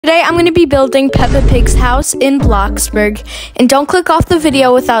Today I'm going to be building Peppa Pig's house in Bloxburg, and don't click off the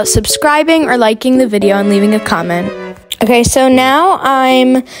video without subscribing or liking the video and leaving a comment. Okay, so now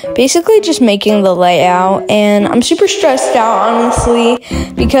I'm basically just making the layout, and I'm super stressed out, honestly,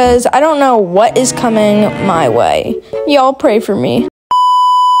 because I don't know what is coming my way. Y'all pray for me.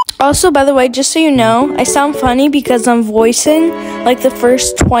 Also, by the way, just so you know, I sound funny because I'm voicing like the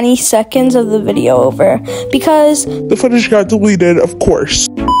first 20 seconds of the video over because the footage got deleted, of course.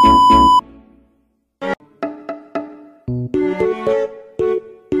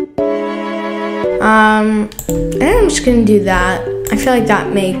 I think I'm just gonna do that. I feel like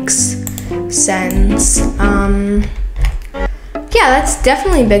that makes sense. Yeah, that's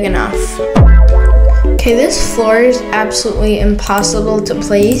definitely big enough. Okay, this floor is absolutely impossible to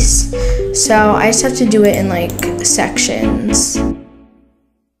place, so I just have to do it in like sections.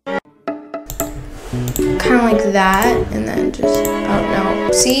 Kind of like that, and then just, oh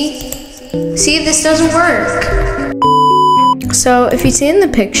no, see, this doesn't work. So if you see in the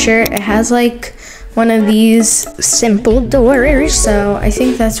picture, it has like one of these simple doors, so I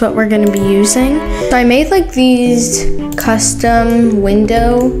think that's what we're gonna be using. So I made like these custom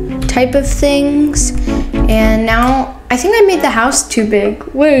window type of things, and now I think I made the house too big.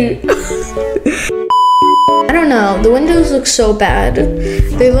 Wait. I don't know, the windows look so bad.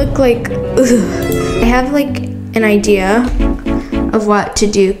 They look like, ugh. I have like an idea of what to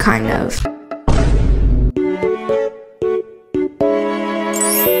do, kind of.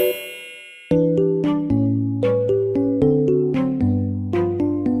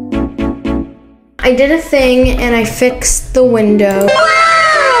 I did a thing and I fixed the window.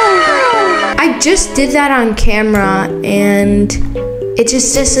 I just did that on camera and it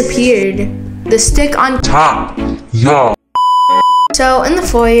just disappeared. The stick on top. Yeah. So in the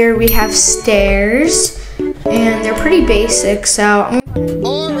foyer we have stairs and they're pretty basic, so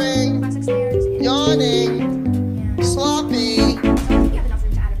boring, yawning, sloppy.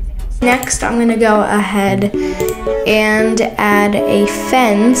 Next I'm gonna go ahead and add a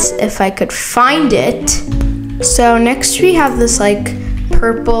fence if I could find it. So next we have this like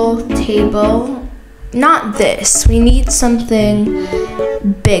purple table. Not this, we need something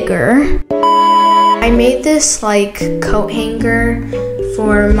bigger. I made this like coat hanger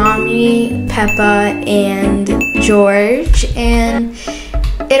for Mommy, Peppa, and George, and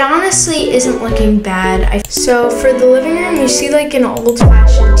it honestly isn't looking bad. So for the living room, you see like an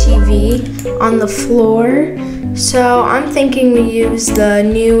old-fashioned TV on the floor. So I'm thinking we use the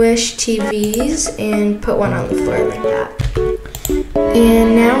newish TVs and put one on the floor like that.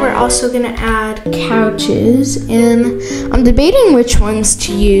 And now we're also gonna add couches, and I'm debating which ones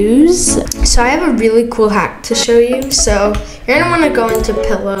to use. So I have a really cool hack to show you. So you're gonna wanna go into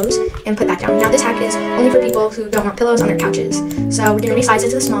pillows and put that down. Now this hack is only for people who don't want pillows on their couches. So we're gonna resize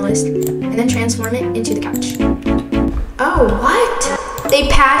it to the smallest and then transform it into the couch. Oh, what? They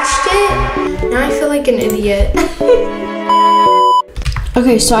patched it? Now I feel like an idiot.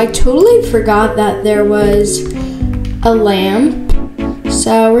 Okay, so I totally forgot that there was a lamp.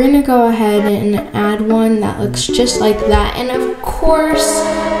 So we're gonna go ahead and add one that looks just like that. And of course,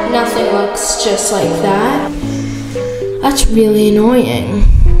 nothing looks just like that. That's really annoying.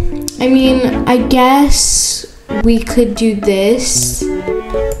 I mean, I guess we could do this.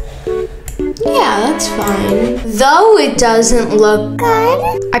 Yeah, that's fine. Though it doesn't look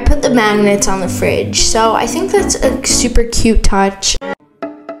good. I put the magnets on the fridge, so I think that's a super cute touch.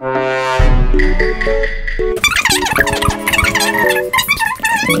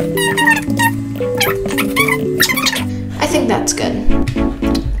 I think that's good.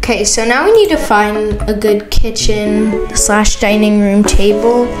 Okay, so now we need to find a good kitchen / dining room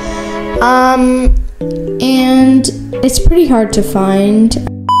table. And it's pretty hard to find.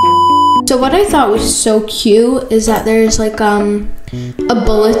 So what I thought was so cute is that there's like a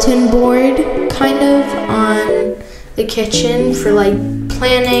bulletin board kind of on the kitchen for like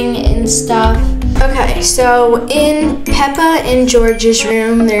planning and stuff. Okay, so in Peppa and George's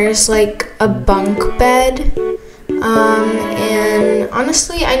room, there's like a bunk bed. And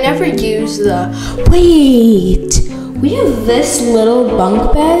honestly, I never use wait, we have this little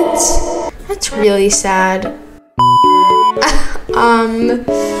bunk beds? That's really sad.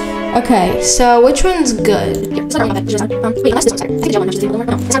 Okay, so which one's good? Wait, unless this one's sorry. I think the yellow one matches the other one.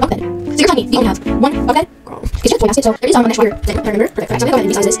 No, it's not bunk bed. So you're telling me you only have one bunk bed? It's just forecasted, so there is a next year thing. Remember? Perfect. So I'm gonna go ahead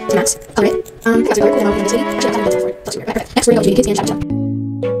and resize this to max. Color it. That's really cool. Now we're going to this video. Actually, I'm going to go for it. Perfect. Next, we're going to go to the kids and shout.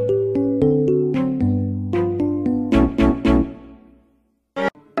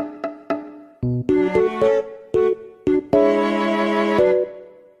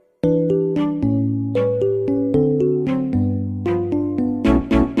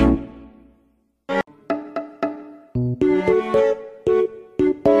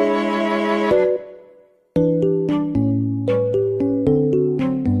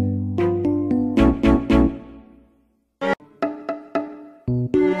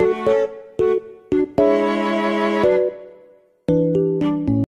 Sloppy.